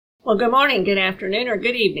Well, good morning, good afternoon, or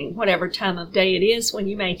good evening, whatever time of day it is when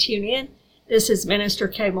you may tune in. This is Minister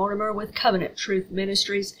Kay Mortimer with Covenant Truth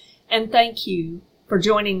Ministries, and thank you for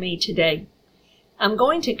joining me today. I'm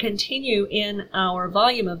going to continue in our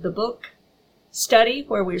volume of the book study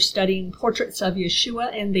where we're studying portraits of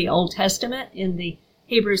Yeshua in the Old Testament in the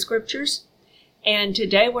Hebrew Scriptures. And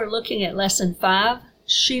today we're looking at Lesson 5,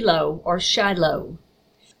 Shiloh or Shiloh.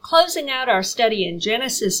 Closing out our study in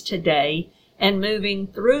Genesis today and moving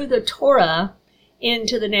through the Torah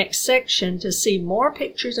into the next section to see more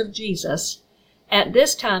pictures of Jesus. At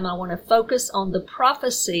this time, I want to focus on the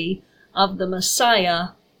prophecy of the Messiah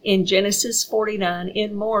in Genesis 49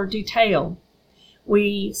 in more detail.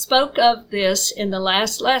 We spoke of this in the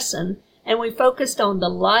last lesson, and we focused on the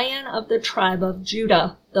Lion of the tribe of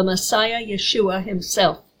Judah, the Messiah Yeshua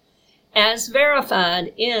himself, as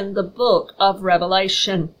verified in the book of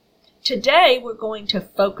Revelation. Today, we're going to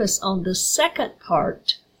focus on the second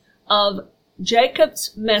part of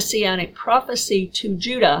Jacob's messianic prophecy to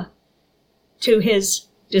Judah, to his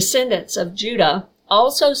descendants of Judah,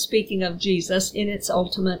 also speaking of Jesus in its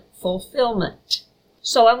ultimate fulfillment.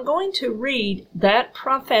 So I'm going to read that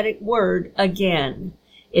prophetic word again.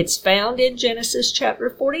 It's found in Genesis chapter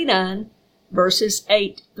 49, verses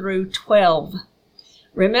 8 through 12.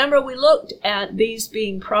 Remember, we looked at these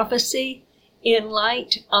being prophecy in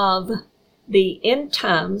light of the end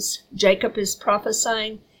times. Jacob is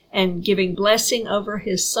prophesying and giving blessing over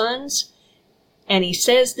his sons, and he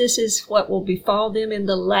says this is what will befall them in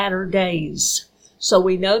the latter days. So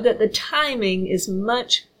we know that the timing is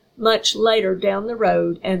much, much later down the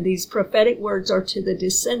road, and these prophetic words are to the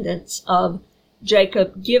descendants of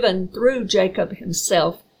Jacob, given through Jacob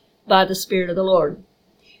himself by the Spirit of the Lord.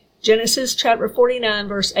 Genesis chapter 49,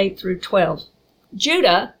 verse 8 through 12.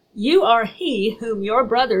 Judah, you are he whom your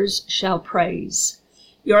brothers shall praise.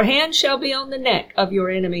 Your hand shall be on the neck of your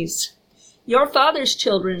enemies. Your father's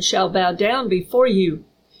children shall bow down before you.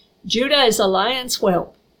 Judah is a lion's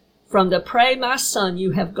whelp. From the prey, my son,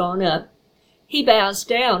 you have gone up. He bows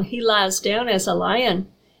down, he lies down as a lion,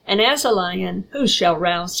 and as a lion, who shall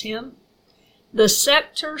rouse him? The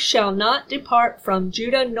scepter shall not depart from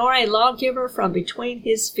Judah, nor a lawgiver from between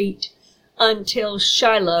his feet, until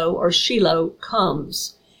Shiloh or Shiloh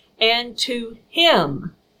comes. And to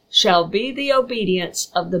him shall be the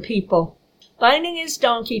obedience of the people. Binding his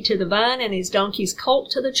donkey to the vine, and his donkey's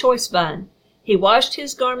colt to the choice vine. He washed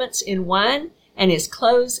his garments in wine, and his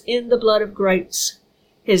clothes in the blood of grapes.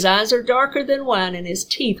 His eyes are darker than wine, and his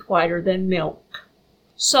teeth whiter than milk.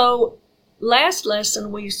 So, last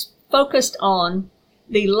lesson we focused on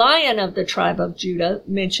the Lion of the tribe of Judah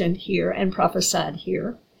mentioned here and prophesied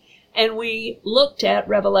here. And we looked at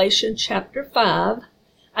Revelation chapter 5.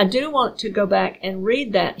 I do want to go back and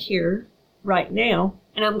read that here right now,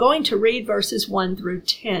 and I'm going to read verses 1 through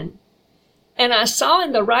 10. And I saw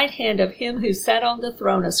in the right hand of him who sat on the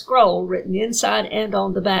throne a scroll written inside and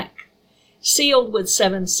on the back, sealed with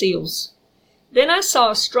 7 seals. Then I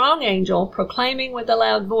saw a strong angel proclaiming with a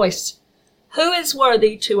loud voice, Who is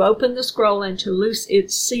worthy to open the scroll and to loose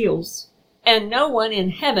its seals? And no one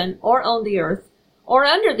in heaven or on the earth or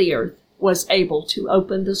under the earth was able to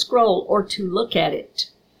open the scroll or to look at it.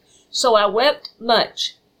 So I wept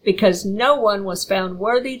much, because no one was found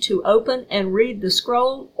worthy to open and read the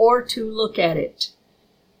scroll or to look at it.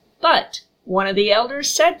 But one of the elders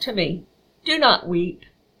said to me, Do not weep.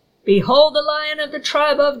 Behold, the Lion of the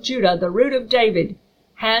tribe of Judah, the root of David,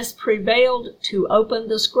 has prevailed to open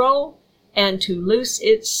the scroll and to loose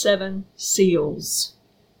its 7 seals.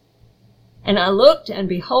 And I looked, and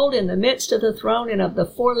behold, in the midst of the throne and of the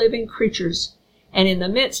 4 living creatures, and in the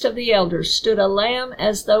midst of the elders stood a lamb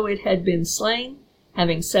as though it had been slain,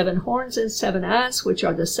 having 7 horns and 7 eyes, which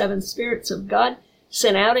are the 7 spirits of God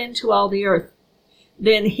sent out into all the earth.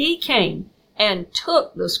 Then he came and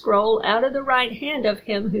took the scroll out of the right hand of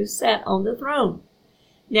him who sat on the throne.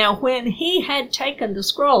 Now when he had taken the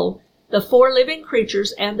scroll, the 4 living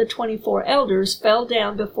creatures and the 24 elders fell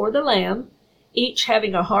down before the Lamb, each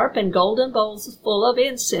having a harp and golden bowls full of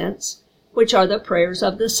incense, which are the prayers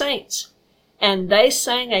of the saints. And they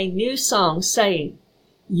sang a new song, saying,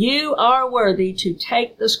 You are worthy to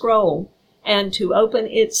take the scroll and to open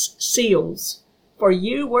its seals, for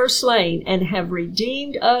you were slain and have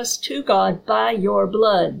redeemed us to God by your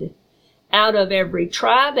blood, out of every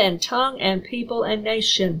tribe and tongue and people and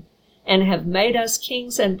nation, and have made us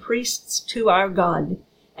kings and priests to our God,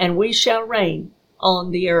 and we shall reign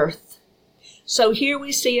on the earth. So here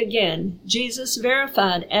we see again Jesus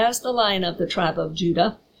verified as the Lion of the tribe of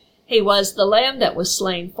Judah. He was the Lamb that was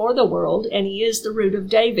slain for the world, and he is the root of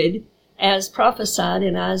David, as prophesied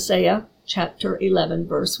in Isaiah chapter 11,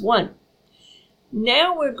 verse 1.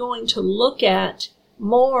 Now we're going to look at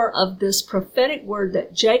more of this prophetic word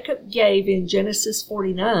that Jacob gave in Genesis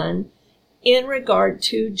 49 in regard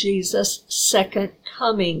to Jesus' second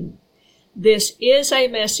coming. This is a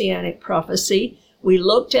messianic prophecy. We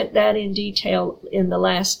looked at that in detail in the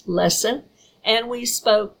last lesson, and we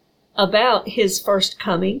spoke about his first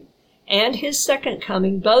coming and his second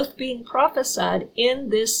coming, both being prophesied in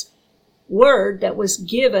this word that was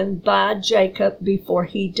given by Jacob before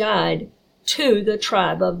he died to the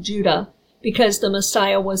tribe of Judah, because the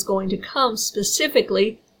Messiah was going to come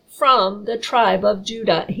specifically from the tribe of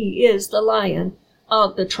Judah. He is the Lion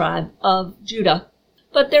of the tribe of Judah.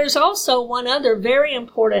 But there's also one other very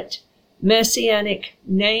important messianic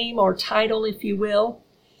name or title, if you will,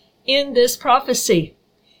 in this prophecy,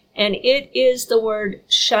 and it is the word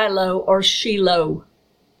Shiloh or Shiloh.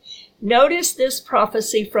 Notice this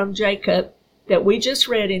prophecy from Jacob that we just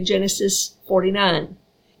read in Genesis 49.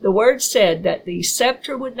 The word said that the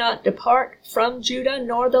scepter would not depart from Judah,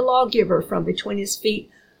 nor the lawgiver from between his feet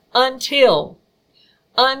until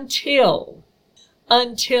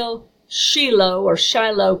Shiloh or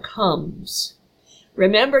Shiloh comes.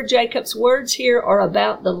 Remember, Jacob's words here are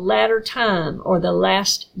about the latter time or the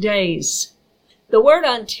last days. The word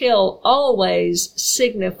until always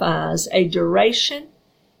signifies a duration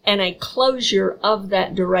and a closure of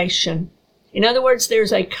that duration. In other words,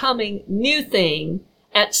 there's a coming new thing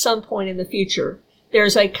at some point in the future.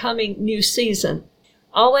 There's a coming new season.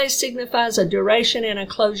 Always signifies a duration and a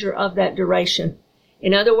closure of that duration.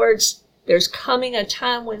 In other words, there's coming a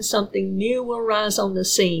time when something new will rise on the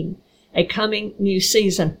scene. A coming new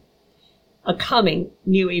season. A coming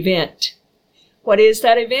new event. What is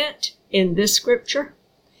that event in this scripture?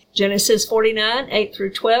 Genesis 49, 8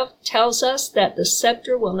 through 12 tells us that the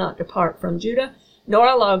scepter will not depart from Judah, nor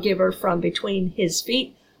a lawgiver from between his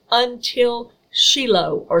feet until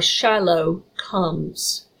Shiloh or Shiloh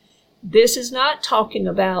comes. This is not talking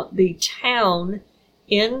about the town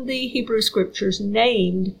in the Hebrew scriptures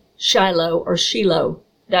named Shiloh or Shiloh.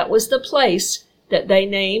 That was the place that they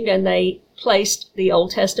named, and they placed the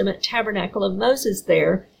Old Testament tabernacle of Moses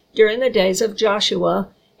there during the days of Joshua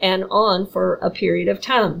and on for a period of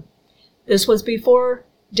time. This was before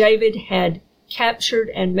David had captured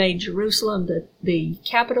and made Jerusalem the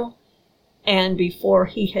capital, and before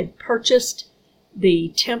he had purchased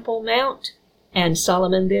the Temple Mount, and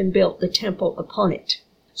Solomon then built the temple upon it.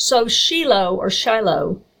 So Shiloh or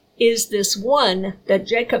Shiloh is this one that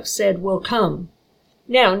Jacob said will come.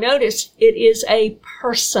 Now notice it is a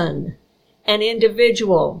person, an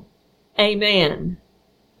individual, a man.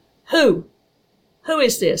 Who? Who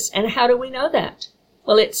is this, and how do we know that?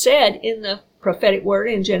 Well, it said in the prophetic word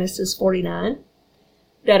in Genesis 49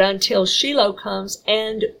 that until Shiloh comes,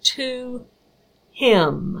 and to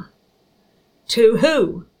him. To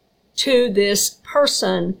who? To this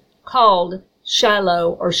person called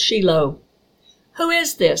Shiloh or Shiloh. Who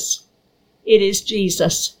is this? It is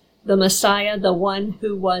Jesus, the Messiah, the one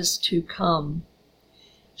who was to come.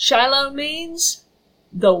 Shiloh means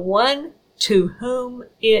the one to whom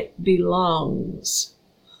it belongs,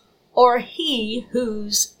 or he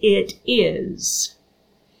whose it is.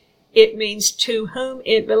 It means to whom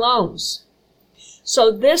it belongs. So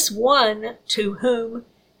this one to whom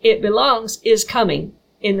it belongs is coming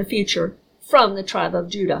in the future from the tribe of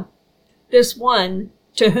Judah. This one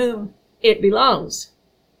to whom it belongs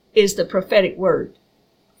is the prophetic word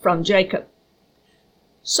from Jacob.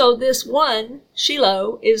 So this one,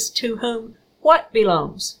 Shiloh, is to whom what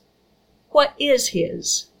belongs? What is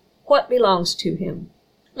his? What belongs to him?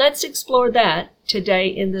 Let's explore that today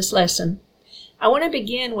in this lesson. I want to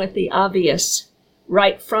begin with the obvious,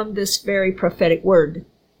 right from this very prophetic word.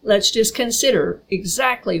 Let's just consider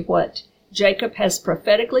exactly what Jacob has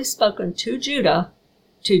prophetically spoken to Judah,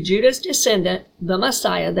 to Judah's descendant, the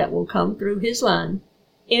Messiah that will come through his line,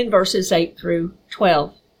 in verses 8 through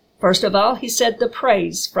 12. First of all, he said the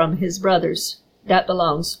praise from his brothers, that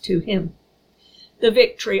belongs to him. The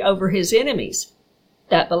victory over his enemies,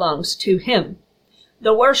 that belongs to him.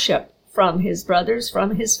 The worship from his brothers,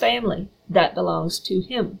 from his family, that belongs to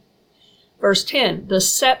him. Verse 10, the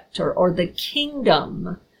scepter or the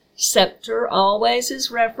kingdom. Scepter always is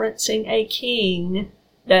referencing a king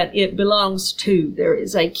that it belongs to. There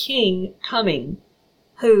is a king coming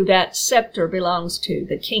who that scepter belongs to,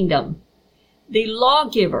 the kingdom. The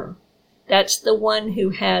lawgiver, that's the one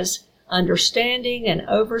who has understanding and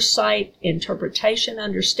oversight, interpretation,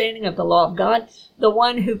 understanding of the law of God, the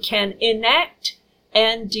one who can enact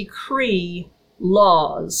and decree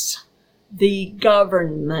laws, the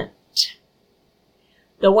government,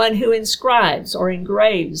 the one who inscribes or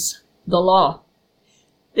engraves the law.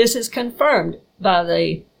 This is confirmed by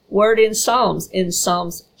the word in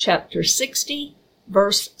Psalms chapter 60,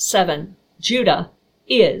 verse 7. Judah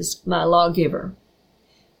is my lawgiver.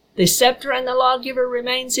 The scepter and the lawgiver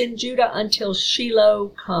remains in Judah until Shiloh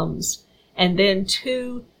comes. And then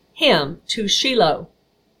to him, to Shiloh,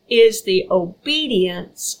 is the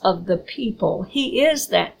obedience of the people. He is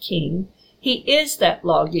that king. He is that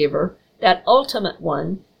lawgiver, that ultimate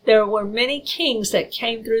one. There were many kings that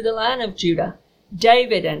came through the line of Judah.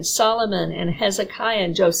 David and Solomon and Hezekiah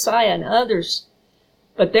and Josiah and others.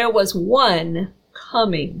 But there was one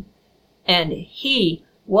coming, and he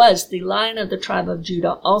was the Lion of the tribe of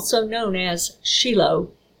Judah, also known as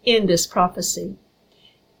Shiloh in this prophecy.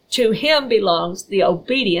 To him belongs the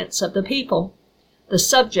obedience of the people, the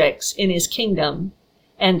subjects in his kingdom,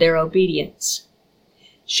 and their obedience.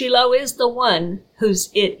 Shiloh is the one whose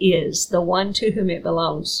it is, the one to whom it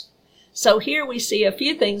belongs. So here we see a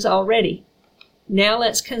few things already. Now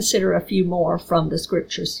let's consider a few more from the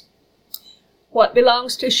scriptures. What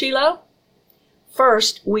belongs to Shiloh?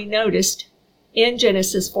 First, we noticed in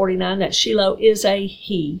Genesis 49 that Shiloh is a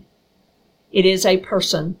he. It is a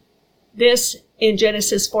person. This in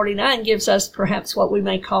Genesis 49 gives us perhaps what we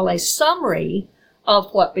may call a summary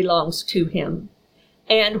of what belongs to him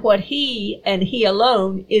and what he and he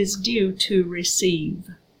alone is due to receive.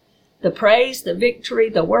 The praise, the victory,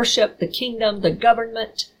 the worship, the kingdom, the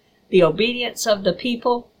government, the obedience of the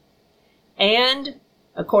people, and,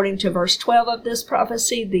 according to verse 12 of this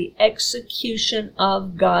prophecy, the execution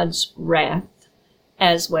of God's wrath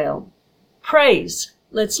as well. Praise.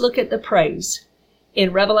 Let's look at the praise.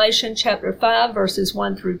 In Revelation chapter 5, verses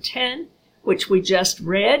 1 through 10, which we just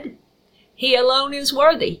read, he alone is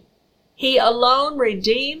worthy. He alone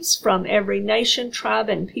redeems from every nation, tribe,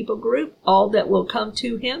 and people group all that will come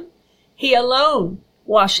to him. He alone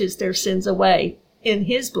washes their sins away in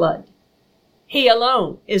his blood. He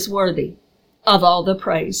alone is worthy of all the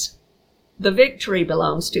praise. The victory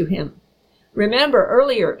belongs to him. Remember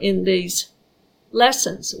earlier in these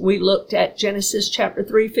lessons, we looked at Genesis chapter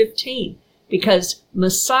 3:15, because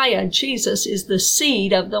Messiah, Jesus, is the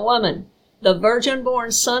seed of the woman, the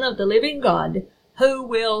virgin-born Son of the living God, who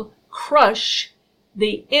will crush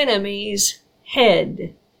the enemy's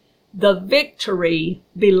head. The victory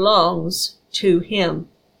belongs to him.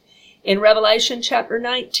 In Revelation chapter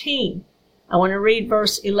 19, I want to read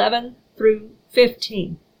verse 11 through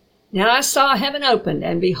 15. Now I saw heaven opened,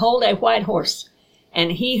 and behold, a white horse,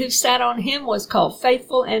 and he who sat on him was called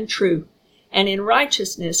Faithful and True, and in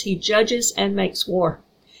righteousness he judges and makes war.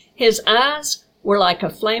 His eyes were like a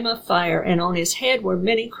flame of fire, and on his head were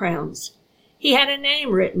many crowns. He had a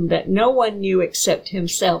name written that no one knew except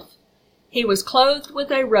himself. He was clothed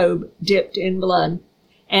with a robe dipped in blood,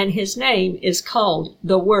 and his name is called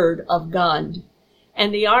the Word of God.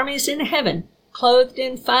 And the armies in heaven, clothed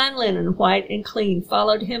in fine linen, white and clean,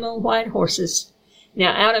 followed him on white horses.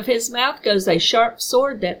 Now out of his mouth goes a sharp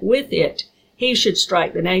sword, that with it he should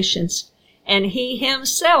strike the nations. And he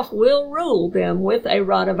himself will rule them with a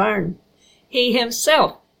rod of iron. He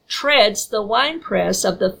himself treads the winepress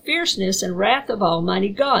of the fierceness and wrath of Almighty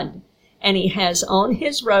God. And he has on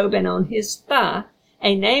his robe and on his thigh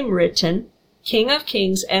a name written, King of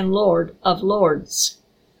Kings and Lord of Lords.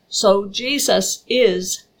 So Jesus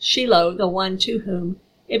is Shiloh, the one to whom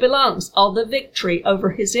it belongs, all the victory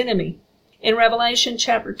over his enemy. In Revelation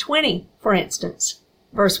chapter 20, for instance,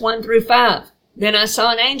 verse 1 through 5, Then I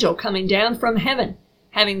saw an angel coming down from heaven,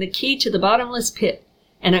 having the key to the bottomless pit,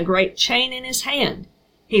 and a great chain in his hand.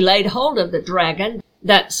 He laid hold of the dragon,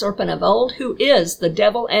 that serpent of old, who is the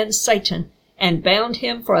devil and Satan, and bound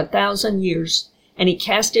him for 1,000 years. And he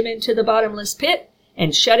cast him into the bottomless pit,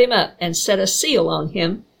 and shut him up, and set a seal on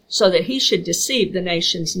him, so that he should deceive the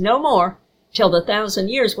nations no more, till the 1,000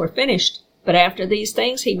 years were finished. But after these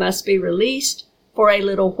things he must be released for a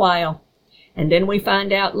little while. And then we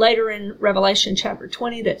find out later in Revelation chapter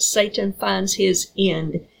 20 that Satan finds his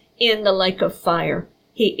end in the lake of fire.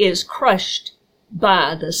 He is crushed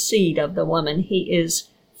by the seed of the woman. He is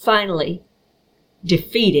finally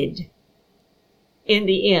defeated in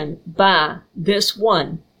the end by this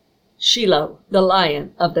one, Shiloh, the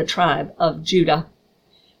Lion of the tribe of Judah.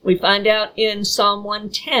 We find out in Psalm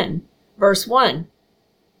 110, verse 1,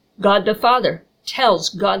 God the Father tells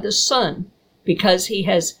God the Son, because he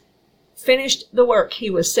has finished the work he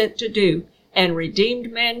was sent to do and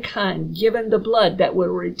redeemed mankind, given the blood that will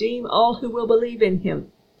redeem all who will believe in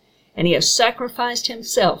him. And he has sacrificed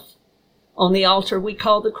himself on the altar we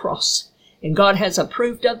call the cross. And God has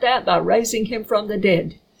approved of that by raising him from the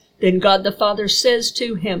dead. Then God the Father says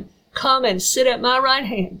to him, Come and sit at my right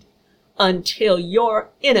hand until your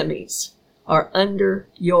enemies are under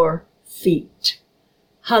your feet.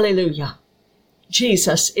 Hallelujah.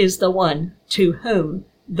 Jesus is the one to whom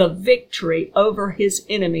the victory over his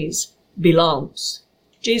enemies belongs.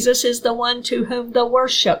 Jesus is the one to whom the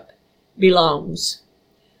worship belongs.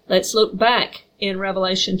 Let's look back in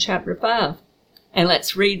Revelation chapter 5, and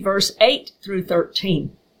let's read verse 8 through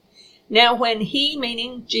 13. Now when he,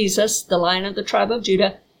 meaning Jesus, the Lion of the tribe of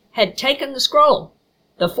Judah, had taken the scroll,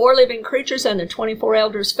 the 4 living creatures and the 24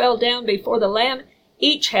 elders fell down before the Lamb,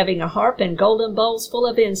 each having a harp and golden bowls full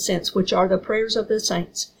of incense, which are the prayers of the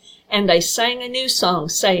saints. And they sang a new song,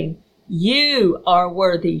 saying, You are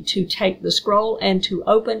worthy to take the scroll and to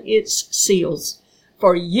open its seals.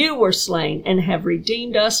 For you were slain and have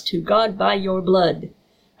redeemed us to God by your blood,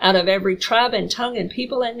 out of every tribe and tongue and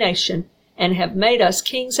people and nation, and have made us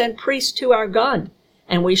kings and priests to our God,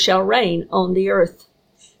 and we shall reign on the earth.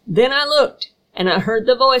 Then I looked, and I heard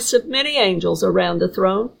the voice of many angels around the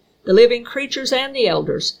throne, the living creatures and the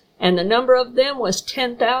elders, and the number of them was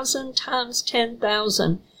 10,000 times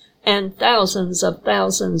 10,000, and thousands of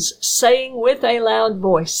thousands, saying with a loud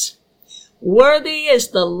voice, Worthy is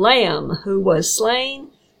the Lamb who was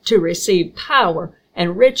slain to receive power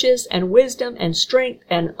and riches and wisdom and strength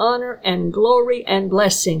and honor and glory and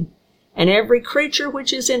blessing. And every creature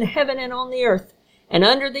which is in heaven and on the earth and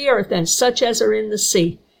under the earth and such as are in the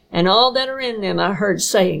sea, and all that are in them I heard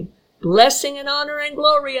saying, Blessing and honor and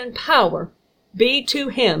glory and power be to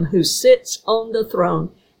him who sits on the throne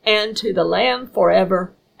and to the Lamb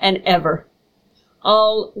forever and ever.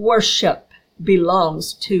 All worship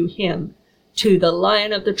belongs to him, to the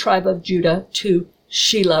Lion of the tribe of Judah, to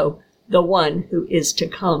Shiloh, the one who is to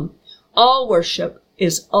come. All worship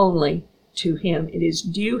is only to him. It is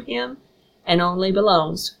due him and only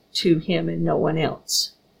belongs to him and no one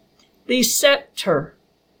else. The scepter,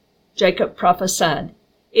 Jacob prophesied,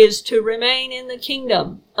 is to remain in the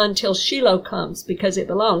kingdom until Shiloh comes, because it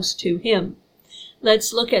belongs to him.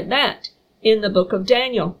 Let's look at that in the book of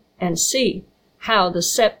Daniel and see how the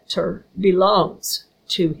scepter belongs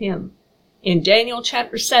to him. In Daniel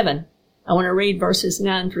chapter 7, I want to read verses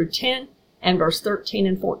 9 through 10 and verse 13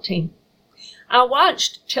 and 14. I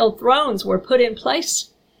watched till thrones were put in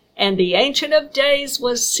place, and the Ancient of Days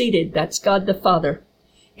was seated. That's God the Father.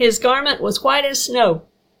 His garment was white as snow,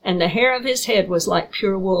 and the hair of his head was like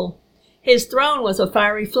pure wool. His throne was a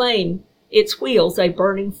fiery flame, its wheels a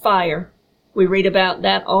burning fire. We read about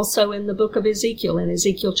that also in the book of Ezekiel, in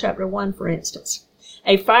Ezekiel chapter 1, for instance.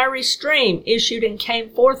 A fiery stream issued and came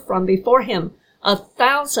forth from before him.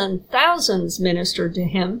 1,000 thousands ministered to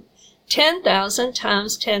him. 10,000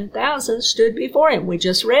 times 10,000 stood before him. We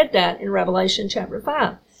just read that in Revelation chapter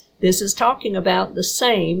 5. This is talking about the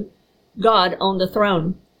same God on the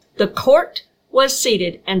throne. The court was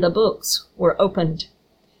seated, and the books were opened.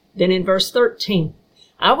 Then in verse 13,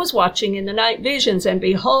 I was watching in the night visions, and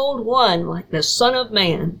behold, one like the Son of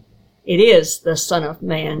Man. It is the Son of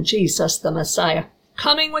Man, Jesus the Messiah,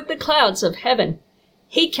 coming with the clouds of heaven.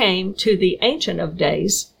 He came to the Ancient of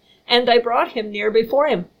Days, and they brought him near before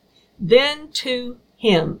him. Then to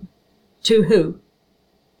him, to who?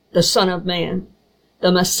 The Son of Man,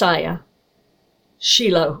 the Messiah,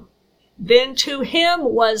 Shiloh. Then to him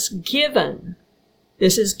was given,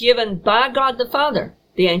 this is given by God the Father,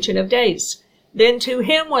 the Ancient of Days. Then to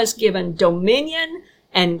him was given dominion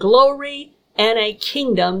and glory and a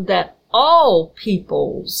kingdom that all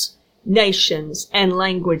peoples, nations, and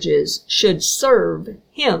languages should serve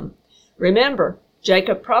him. Remember,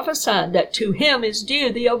 Jacob prophesied that to him is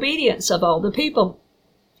due the obedience of all the people.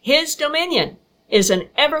 His dominion is an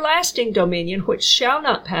everlasting dominion which shall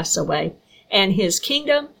not pass away, and his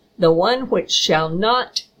kingdom the one which shall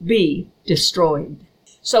not be destroyed.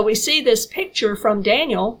 So we see this picture from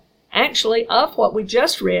Daniel, actually, of what we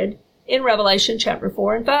just read in Revelation chapter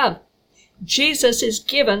 4 and 5. Jesus is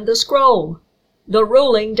given the scroll, the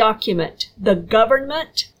ruling document, the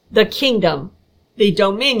government, the kingdom, the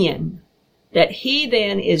dominion, that he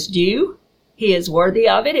then is due. He is worthy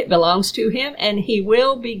of it. It belongs to him, and he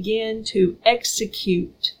will begin to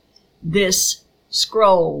execute this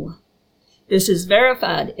scroll. This is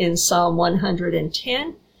verified in Psalm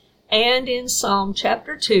 110 and in Psalm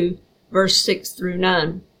chapter 2, verse 6 through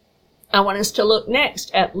 9. I want us to look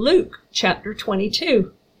next at Luke chapter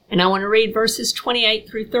 22, and I want to read verses 28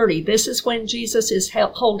 through 30. This is when Jesus is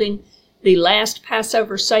holding the last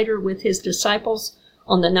Passover Seder with his disciples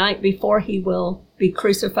on the night before he will be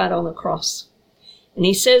crucified on the cross. And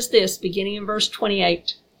he says this, beginning in verse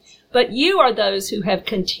 28, But you are those who have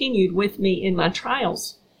continued with me in my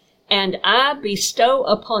trials, and I bestow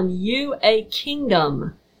upon you a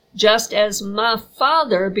kingdom, just as my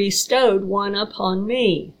Father bestowed one upon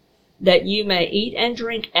me, that you may eat and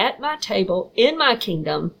drink at my table in my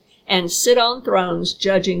kingdom, and sit on thrones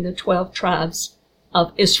judging the 12 tribes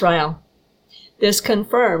of Israel. This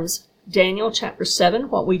confirms Daniel chapter 7,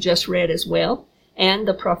 what we just read as well, and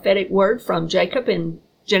the prophetic word from Jacob in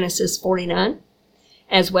Genesis 49,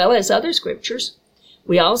 as well as other scriptures.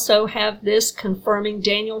 We also have this confirming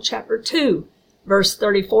Daniel chapter 2, verse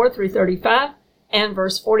 34 through 35, and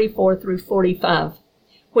verse 44 through 45,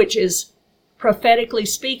 which is prophetically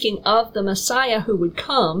speaking of the Messiah who would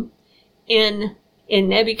come. In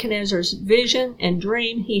Nebuchadnezzar's vision and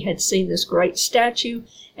dream, he had seen this great statue,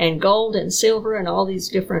 and gold and silver and all these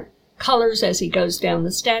different colors as he goes down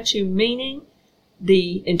the statue, meaning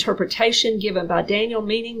the interpretation given by Daniel,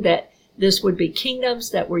 meaning that this would be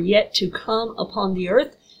kingdoms that were yet to come upon the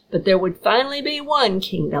earth, but there would finally be one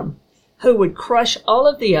kingdom who would crush all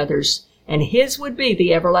of the others, and his would be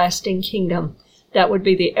the everlasting kingdom. That would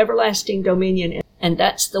be the everlasting dominion, and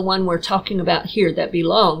that's the one we're talking about here that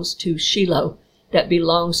belongs to Shiloh, that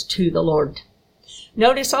belongs to the Lord.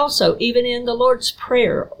 Notice also, even in the Lord's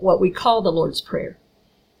Prayer, what we call the Lord's Prayer,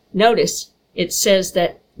 notice it says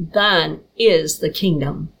that thine is the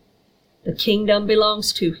kingdom. The kingdom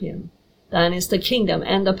belongs to him. Thine is the kingdom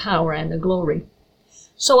and the power and the glory.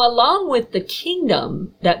 So along with the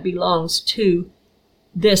kingdom that belongs to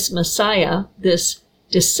this Messiah, this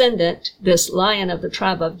descendant, this Lion of the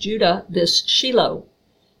tribe of Judah, this Shiloh,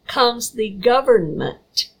 comes the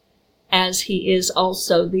government, as he is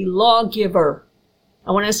also the lawgiver.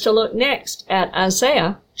 I want us to look next at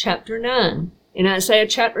Isaiah chapter 9. In Isaiah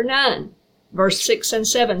chapter 9, verse 6 and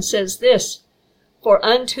 7 says this, For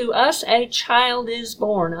unto us a child is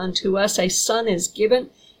born, unto us a son is given,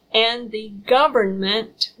 and the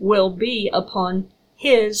government will be upon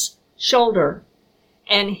his shoulder.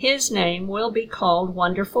 And his name will be called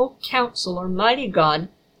Wonderful Counselor, Mighty God,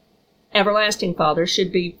 Everlasting Father,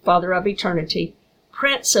 should be Father of Eternity,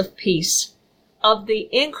 Prince of Peace. Of the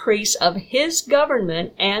increase of his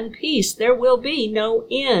government and peace there will be no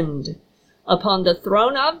end, upon the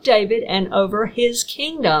throne of David and over his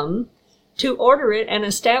kingdom, to order it and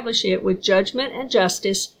establish it with judgment and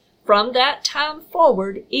justice from that time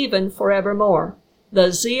forward, even forevermore.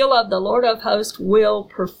 The zeal of the Lord of hosts will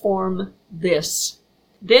perform this.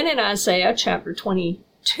 Then in Isaiah chapter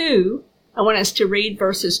 22, I want us to read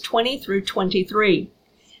verses 20 through 23.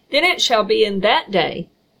 Then it shall be in that day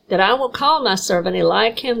that I will call my servant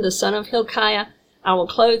Eliakim the son of Hilkiah. I will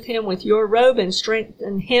clothe him with your robe and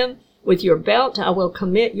strengthen him with your belt. I will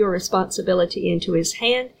commit your responsibility into his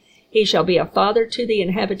hand. He shall be a father to the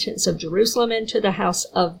inhabitants of Jerusalem and to the house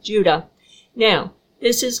of Judah. Now,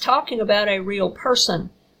 this is talking about a real person,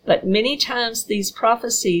 but many times these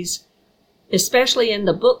prophecies, especially in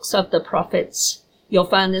the books of the prophets, you'll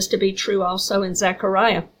find this to be true also in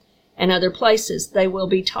Zechariah and other places. They will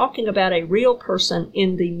be talking about a real person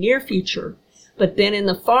in the near future, but then in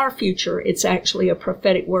the far future, it's actually a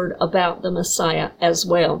prophetic word about the Messiah as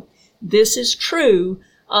well. This is true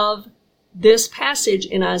of this passage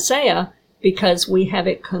in Isaiah because we have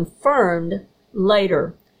it confirmed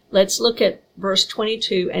later. Let's look at verse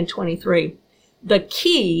 22 and 23. The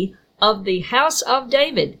key of the house of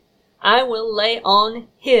David I will lay on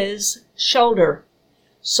his shoulder.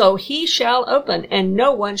 So he shall open, and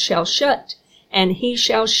no one shall shut, and he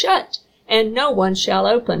shall shut, and no one shall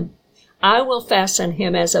open. I will fasten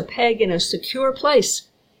him as a peg in a secure place,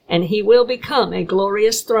 and he will become a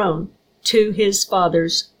glorious throne to his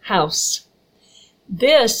father's house.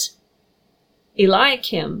 This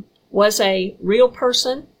Eliakim was a real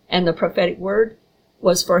person, and the prophetic word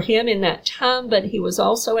was for him in that time, but he was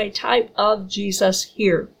also a type of Jesus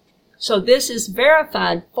here. So this is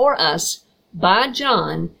verified for us by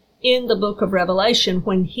John in the book of Revelation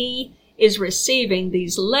when he is receiving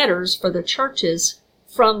these letters for the churches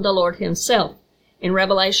from the Lord himself. In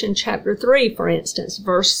Revelation chapter 3, for instance,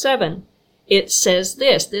 verse 7, it says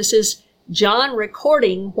this. This is John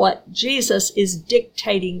recording what Jesus is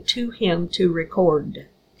dictating to him to record.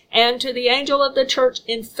 And to the angel of the church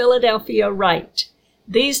in Philadelphia write,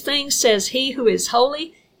 These things says he who is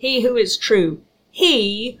holy, he who is true,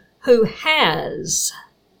 he who has,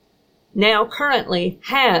 now currently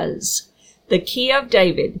has, the key of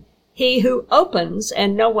David, he who opens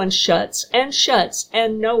and no one shuts, and shuts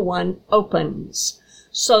and no one opens.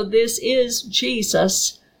 So this is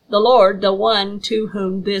Jesus, the Lord, the one to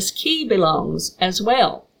whom this key belongs as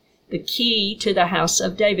well. The key to the house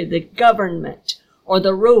of David, the government or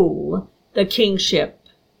the rule, the kingship.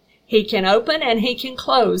 He can open and he can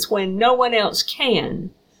close when no one else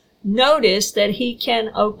can. Notice that he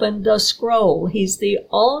can open the scroll. He's the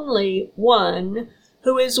only one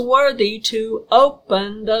who is worthy to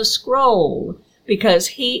open the scroll because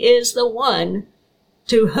he is the one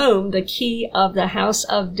to whom the key of the house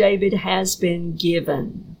of David has been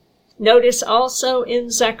given. Notice also in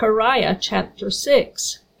Zechariah chapter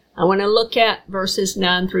 6. I want to look at verses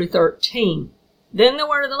 9 through 13. Then the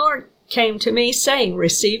word of the Lord came to me, saying,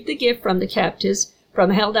 receive the gift from the captives, from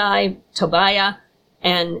Heldai, Tobiah,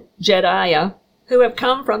 and Jediah, who have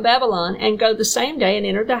come from Babylon, and go the same day and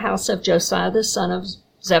enter the house of Josiah the son of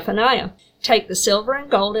Zephaniah. Take the silver and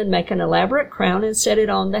gold and make an elaborate crown and set it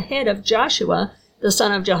on the head of Joshua the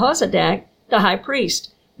son of Jehozadak, the high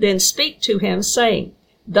priest. Then speak to him, saying,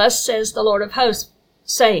 thus says the Lord of hosts,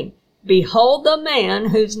 saying, behold the man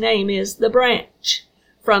whose name is the branch.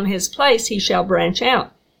 From his place he shall branch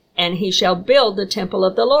out, and he shall build the temple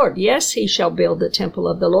of the Lord. Yes, he shall build the temple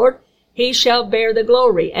of the Lord. He shall bear the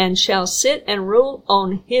glory, and shall sit and rule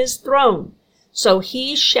on his throne. So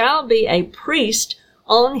he shall be a priest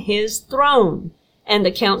on his throne, and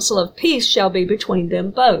the counsel of peace shall be between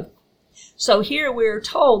them both. So here we are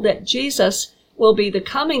told that Jesus will be the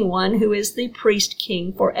coming one who is the priest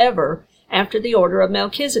king forever after the order of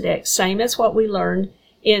Melchizedek, same as what we learned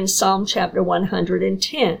in Psalm chapter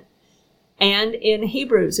 110. And in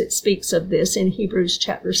Hebrews, it speaks of this in Hebrews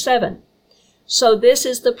chapter 7. So this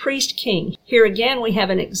is the priest king. Here again we have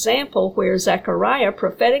an example where Zechariah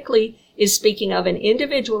prophetically is speaking of an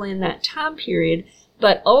individual in that time period,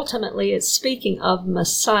 but ultimately it's speaking of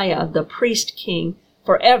Messiah, the priest king,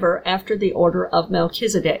 forever after the order of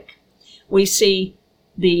Melchizedek. We see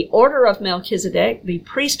the order of Melchizedek, the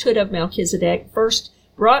priesthood of Melchizedek, first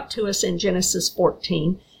brought to us in Genesis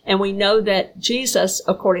 14, and we know that Jesus,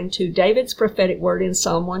 according to David's prophetic word in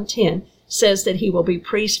Psalm 110, says that he will be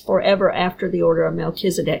priest forever after the order of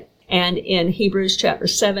Melchizedek. And in Hebrews chapter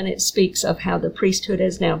 7, it speaks of how the priesthood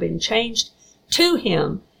has now been changed to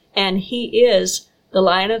him, and he is the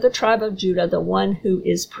Lion of the tribe of Judah, the one who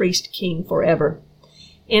is priest king forever.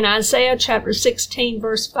 In Isaiah chapter 16,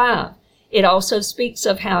 verse 5, it also speaks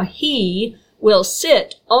of how he will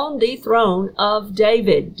sit on the throne of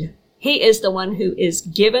David. He is the one who is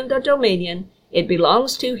given the dominion. It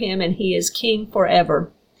belongs to him, and he is king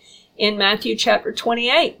forever. In Matthew chapter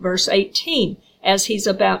 28, verse 18, as he's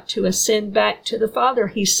about to ascend back to the Father,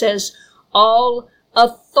 he says, all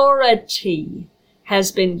authority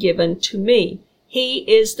has been given to me. He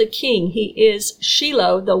is the king. He is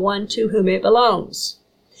Shiloh, the one to whom it belongs.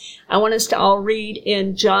 I want us to all read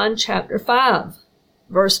in John chapter 5,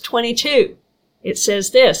 verse 22. It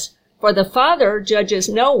says this, for the Father judges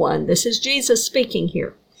no one. This is Jesus speaking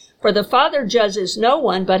here. For the Father judges no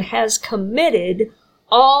one, but has committed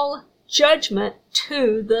all judgment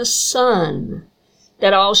to the Son,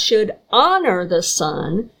 that all should honor the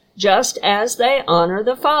Son just as they honor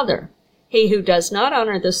the Father. He who does not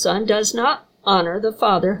honor the Son does not honor the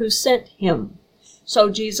Father who sent him. So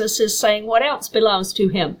Jesus is saying what else belongs to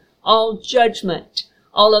him? All judgment,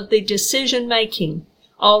 all of the decision-making,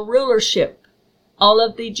 all rulership, all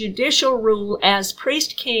of the judicial rule as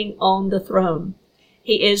priest king on the throne.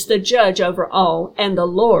 He is the judge over all and the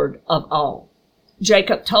Lord of all.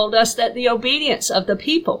 Jacob told us that the obedience of the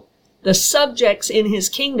people, the subjects in his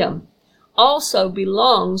kingdom, also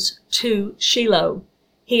belongs to Shiloh.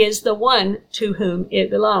 He is the one to whom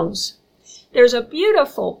it belongs. There's a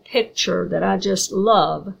beautiful picture that I just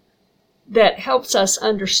love that helps us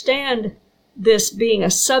understand this being a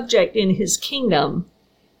subject in his kingdom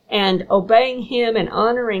and obeying him and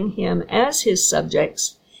honoring him as his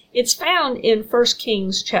subjects. It's found in 1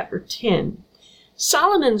 Kings chapter 10.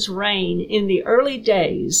 Solomon's reign in the early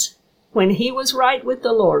days, when he was right with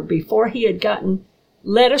the Lord, before he had gotten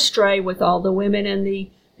led astray with all the women and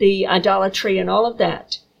the idolatry and all of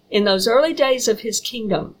that, in those early days of his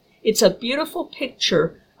kingdom, it's a beautiful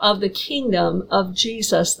picture of the kingdom of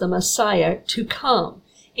Jesus, the Messiah, to come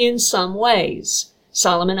in some ways.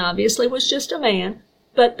 Solomon obviously was just a man,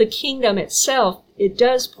 but the kingdom itself, it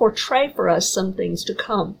does portray for us some things to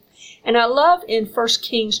come. And I love in 1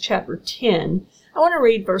 Kings chapter 10, I want to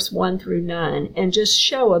read verse 1 through 9 and just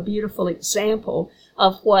show a beautiful example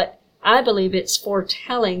of what I believe it's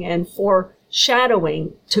foretelling and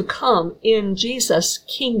foreshadowing to come in Jesus'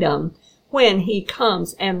 kingdom when he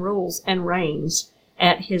comes and rules and reigns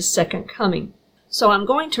at his second coming. So I'm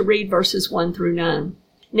going to read verses 1 through 9.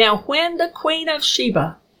 Now when the queen of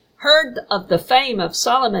Sheba heard of the fame of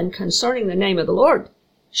Solomon concerning the name of the Lord,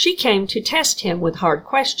 she came to test him with hard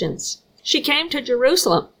questions. She came to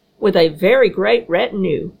Jerusalem with a very great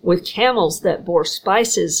retinue, with camels that bore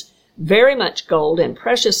spices, very much gold and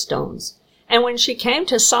precious stones. And when she came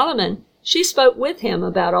to Solomon, she spoke with him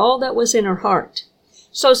about all that was in her heart.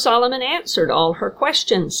 So Solomon answered all her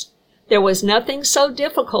questions. There was nothing so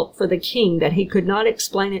difficult for the king that he could not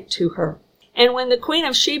explain it to her. And when the queen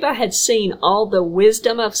of Sheba had seen all the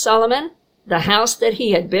wisdom of Solomon, the house that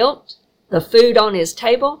he had built, the food on his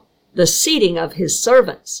table, the seating of his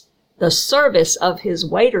servants, the service of his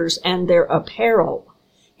waiters and their apparel,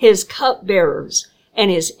 his cupbearers, and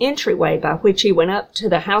his entryway by which he went up to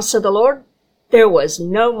the house of the Lord, there was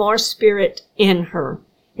no more spirit in her.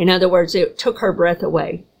 In other words, it took her breath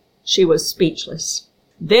away. She was speechless.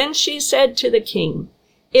 Then she said to the king,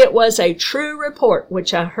 "It was a true report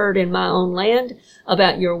which I heard in my own land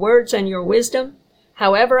about your words and your wisdom.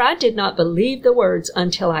 However, I did not believe the words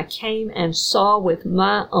until I came and saw with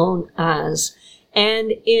my own eyes.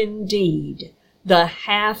 And indeed, the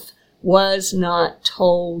half was not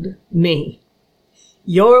told me.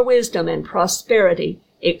 Your wisdom and prosperity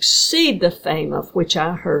exceed the fame of which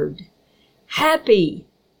I heard. Happy,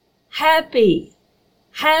 happy,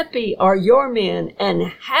 happy are your men, and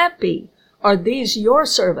happy are these your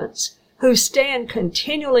servants, who stand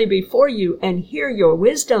continually before you and hear your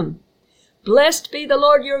wisdom. Blessed be the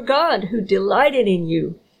Lord your God, who delighted in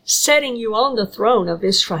you, setting you on the throne of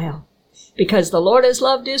Israel. Because the Lord has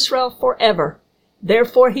loved Israel forever,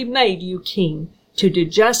 therefore he made you king to do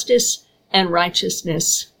justice and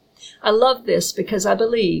righteousness." I love this because I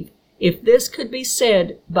believe if this could be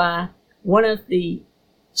said by one of the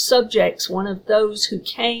subjects, one of those who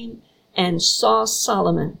came and saw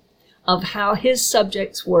Solomon, of how his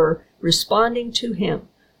subjects were responding to him,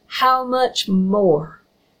 how much more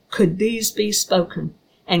could these be spoken?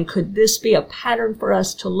 And could this be a pattern for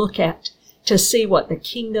us to look at, to see what the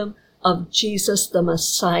kingdom of Jesus the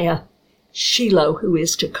Messiah, Shiloh, who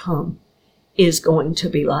is to come, is going to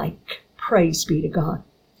be like? Praise be to God.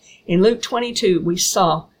 In Luke 22, we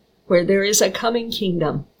saw where there is a coming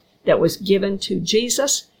kingdom that was given to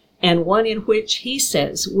Jesus, and one in which he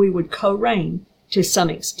says we would co-reign to some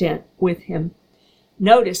extent with him.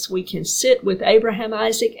 Notice we can sit with Abraham,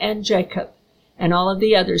 Isaac, and Jacob, and all of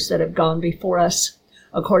the others that have gone before us,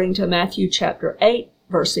 according to Matthew chapter 8,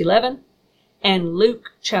 verse 11, and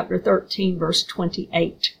Luke chapter 13, verse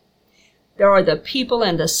 28. There are the people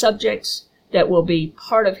and the subjects that will be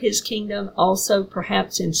part of his kingdom, also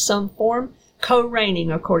perhaps in some form,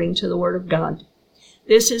 co-reigning according to the Word of God.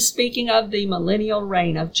 This is speaking of the millennial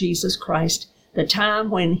reign of Jesus Christ, the time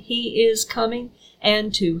when he is coming,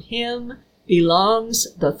 and to him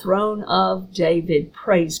belongs the throne of David.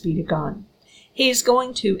 Praise be to God. He's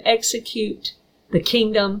going to execute the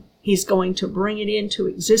kingdom. He's going to bring it into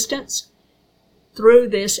existence through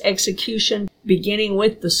this execution, beginning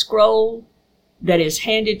with the scroll that is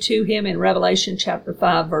handed to him in Revelation chapter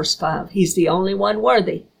 5, verse 5. He's the only one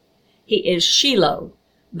worthy. He is Shiloh,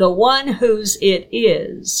 the one whose it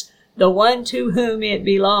is, the one to whom it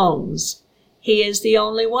belongs. He is the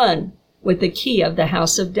only one with the key of the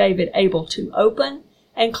house of David, able to open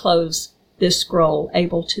and close this scroll,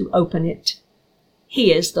 able to open it.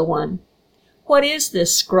 He is the one. What is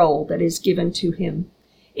this scroll that is given to him?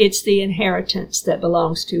 It's the inheritance that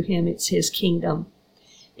belongs to him. It's his kingdom.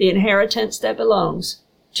 The inheritance that belongs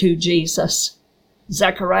to Jesus.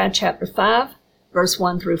 Zechariah chapter 5, verse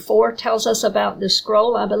 1 through 4 tells us about this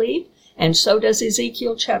scroll, I believe, and so does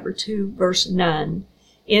Ezekiel chapter 2, verse 9.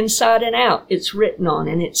 Inside and out it's written on,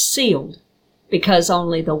 and it's sealed, because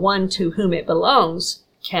only the one to whom it belongs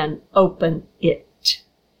can open it.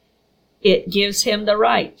 It gives him the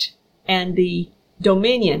right and the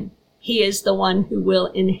dominion. He is the one who will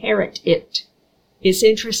inherit it. It's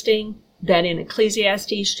interesting that in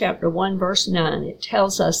Ecclesiastes chapter 1, verse 9, it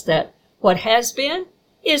tells us that what has been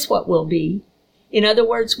is what will be. In other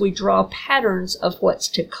words, we draw patterns of what's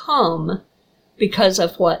to come because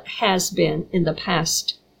of what has been in the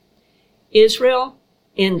past. Israel,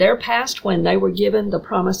 in their past, when they were given the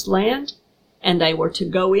promised land and they were to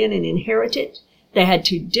go in and inherit it, they had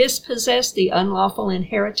to dispossess the unlawful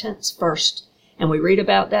inheritance first. And we read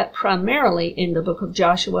about that primarily in the book of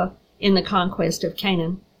Joshua in the conquest of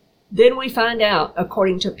Canaan. Then we find out,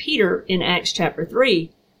 according to Peter in Acts chapter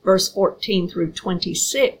 3, verse 14 through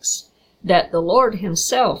 26, that the Lord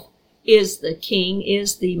himself is the King,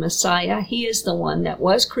 is the Messiah. He is the one that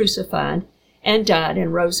was crucified and died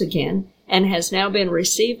and rose again and has now been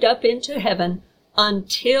received up into heaven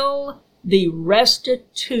until the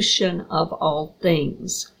restitution of all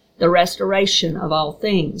things, the restoration of all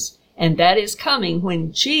things. And that is coming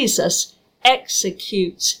when Jesus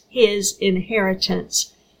executes his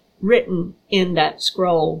inheritance written in that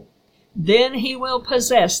scroll. Then he will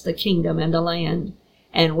possess the kingdom and the land,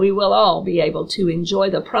 and we will all be able to enjoy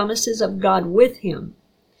the promises of God with him.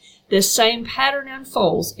 This same pattern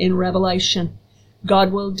unfolds in Revelation.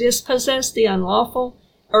 God will dispossess the unlawful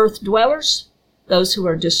earth dwellers, those who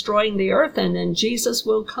are destroying the earth, and then Jesus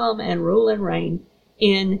will come and rule and reign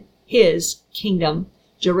in his kingdom.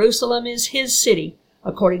 Jerusalem is his city,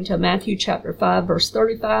 according to Matthew chapter 5, verse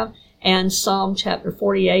 35, and Psalm chapter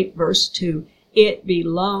 48, verse 2. It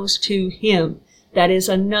belongs to him. That is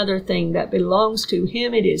another thing that belongs to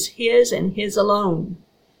him. It is his and his alone.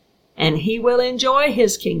 And he will enjoy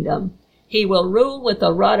his kingdom. He will rule with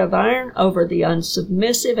a rod of iron over the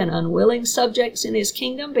unsubmissive and unwilling subjects in his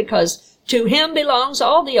kingdom, because to him belongs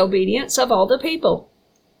all the obedience of all the people.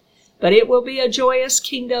 But it will be a joyous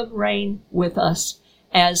kingdom reign with us,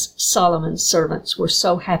 as Solomon's servants were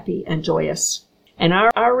so happy and joyous. And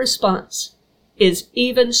our response is,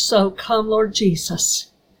 even so, come Lord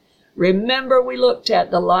Jesus. Remember, we looked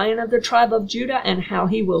at the Lion of the tribe of Judah and how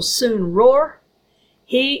he will soon roar.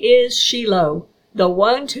 He is Shiloh, the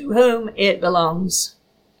one to whom it belongs,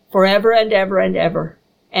 forever and ever and ever.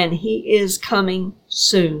 And he is coming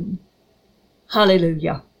soon.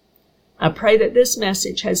 Hallelujah. I pray that this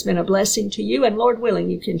message has been a blessing to you, and Lord willing,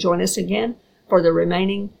 you can join us again for the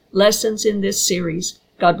remaining lessons in this series.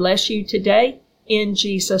 God bless you today, in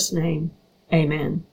Jesus' name. Amen.